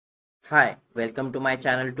Hi, welcome to my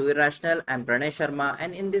channel Too Irrational. I'm Pranay Sharma,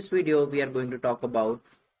 and in this video we are going to talk about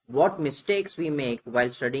what mistakes we make while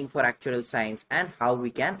studying for actuarial science and how we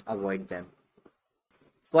can avoid them.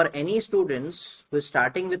 For any students who is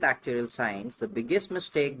starting with actuarial science, the biggest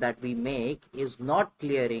mistake that we make is not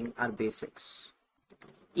clearing our basics.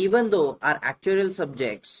 Even though our actuarial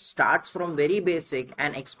subjects starts from very basic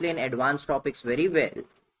and explain advanced topics very well,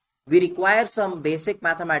 we require some basic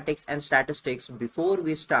mathematics and statistics before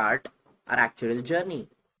we start our actuarial journey.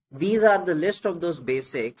 These are the list of those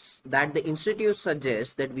basics that the institute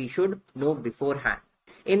suggests that we should know beforehand.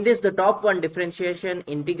 In this, the top one, differentiation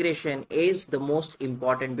integration, is the most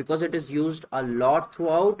important because it is used a lot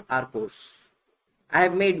throughout our course. I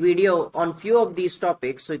have made video on few of these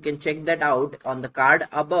topics, so you can check that out on the card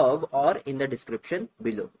above or in the description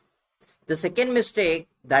below. The second mistake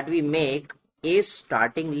that we make is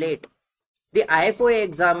starting late. The IFOA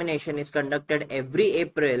examination is conducted every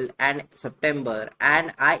April and September,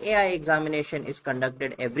 and IAI examination is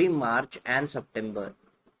conducted every March and September.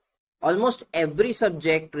 Almost every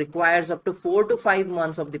subject requires up to 4 to 5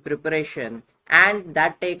 months of the preparation, and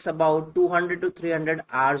that takes about 200 to 300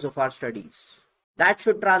 hours of our studies. That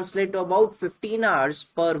should translate to about 15 hours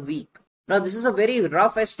per week. Now, this is a very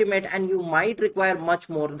rough estimate and you might require much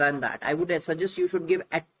more than that. I would suggest you should give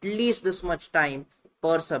at least this much time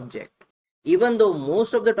per subject. Even though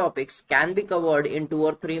most of the topics can be covered in 2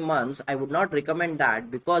 or 3 months, I would not recommend that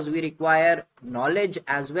because we require knowledge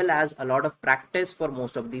as well as a lot of practice for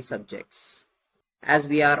most of these subjects. As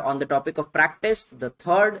we are on the topic of practice, the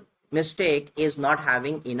third mistake is not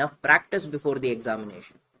having enough practice before the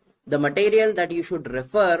examination. The material that you should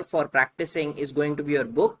refer for practicing is going to be your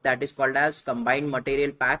book, that is called as Combined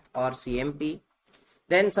Material Pack or CMP.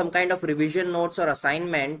 Then some kind of revision notes or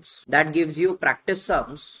assignments that gives you practice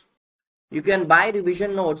sums. You can buy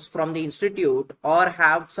revision notes from the institute or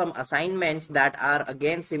have some assignments that are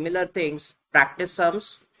again similar things, practice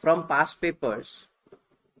sums from past papers.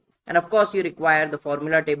 And of course you require the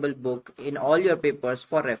formula table book in all your papers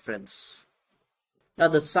for reference. Now,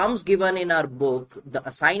 the sums given in our book, the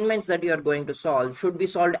assignments that you are going to solve should be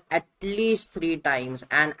solved at least 3 times,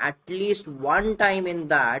 and at least 1 time in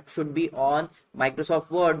that should be on Microsoft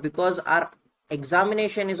Word because our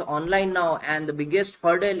examination is online now and the biggest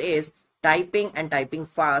hurdle is typing and typing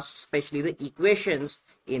fast, especially the equations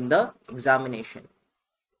in the examination.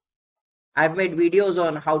 I've made videos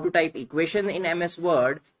on how to type equation in MS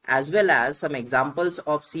Word as well as some examples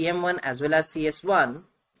of CM1 as well as CS1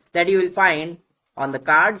 that you will find on the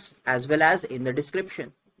cards as well as in the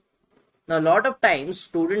description. Now, a lot of times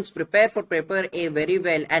students prepare for paper A very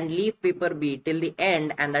well and leave paper B till the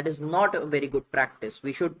end, and that is not a very good practice.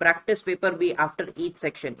 We should practice paper B after each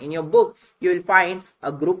section. In your book, you will find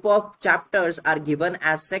a group of chapters are given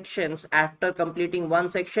as sections. After completing one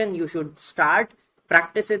section, you should start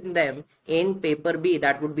practicing them in paper B,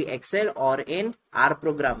 that would be Excel or in R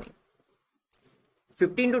programming.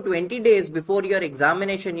 15 to 20 days before your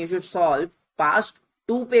examination, you should solve past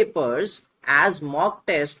 2 papers as mock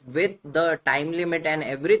test with the time limit and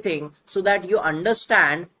everything so that you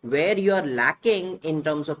understand where you are lacking in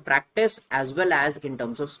terms of practice as well as in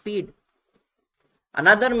terms of speed.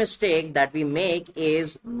 Another mistake that we make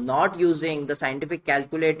is not using the scientific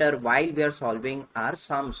calculator while we are solving our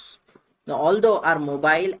sums. Now, although our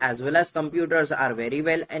mobile as well as computers are very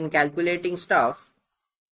well in calculating stuff,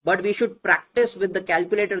 but we should practice with the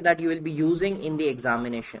calculator that you will be using in the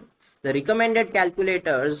examination. The recommended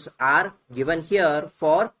calculators are given here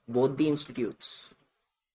for both the institutes.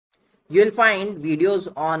 You will find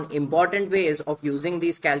videos on important ways of using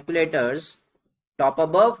these calculators top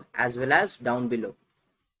above as well as down below.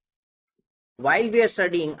 While we are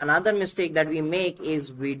studying, another mistake that we make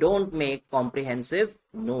is we don't make comprehensive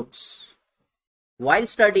notes. While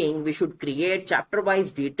studying, we should create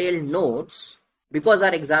chapter-wise detailed notes because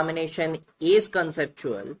our examination is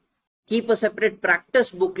conceptual. Keep a separate practice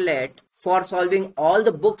booklet for solving all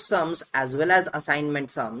the book sums as well as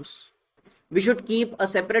assignment sums. We should keep a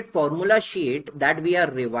separate formula sheet that we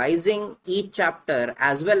are revising each chapter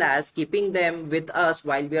as well as keeping them with us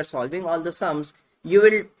while we are solving all the sums. You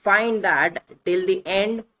will find that till the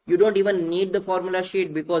end you don't even need the formula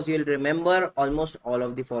sheet because you'll remember almost all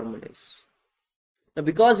of the formulas. Now,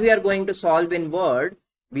 because we are going to solve in Word,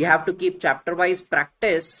 we have to keep chapter-wise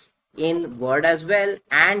practice in Word as well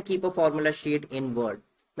and keep a formula sheet in Word.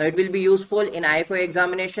 Now, it will be useful in IFOA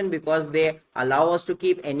examination because they allow us to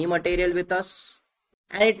keep any material with us,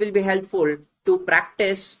 and it will be helpful to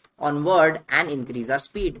practice on Word and increase our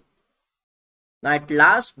speed. Now, at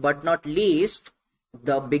last but not least,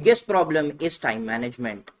 the biggest problem is time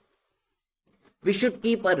management. We should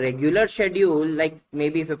keep a regular schedule, like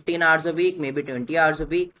maybe 15 hours a week, maybe 20 hours a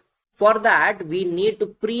week. For that, we need to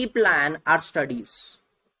pre-plan our studies.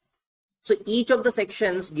 So each of the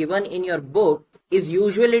sections given in your book is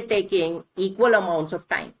usually taking equal amounts of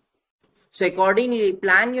time. So accordingly,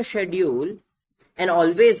 plan your schedule and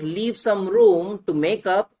always leave some room to make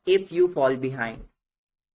up if you fall behind.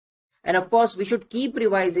 And of course, we should keep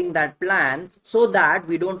revising that plan so that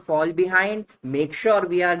we don't fall behind. Make sure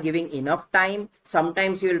we are giving enough time.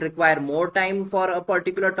 Sometimes you will require more time for a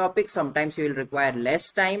particular topic. Sometimes you will require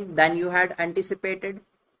less time than you had anticipated.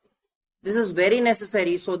 This is very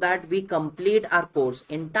necessary so that we complete our course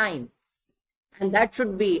in time. And that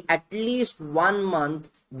should be at least 1 month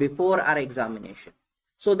before our examination,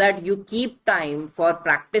 so that you keep time for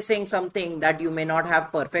practicing something that you may not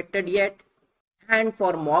have perfected yet, and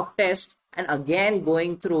for mock test, and again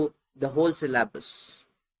going through the whole syllabus.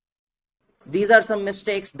 These are some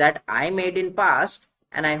mistakes that I made in past,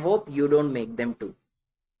 and I hope you don't make them too.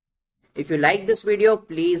 If you like this video,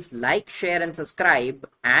 please like, share and subscribe,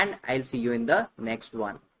 and I'll see you in the next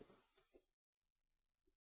one.